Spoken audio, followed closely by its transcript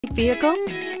Vehicle?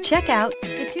 Check out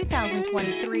the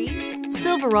 2023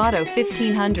 Silverado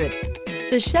 1500.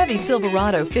 The Chevy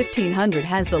Silverado 1500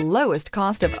 has the lowest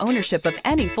cost of ownership of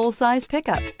any full-size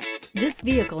pickup. This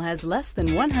vehicle has less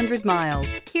than 100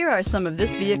 miles. Here are some of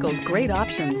this vehicle's great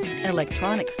options: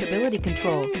 electronic stability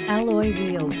control, alloy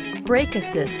wheels, brake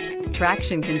assist,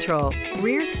 traction control,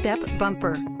 rear step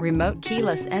bumper, remote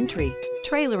keyless entry,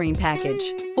 trailering package,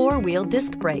 four-wheel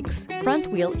disc brakes,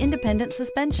 front-wheel independent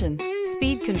suspension,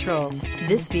 speed control.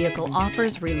 This vehicle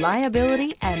offers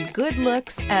reliability and good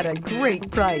looks at a great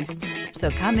price. So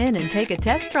come in and take a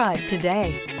test drive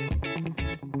today.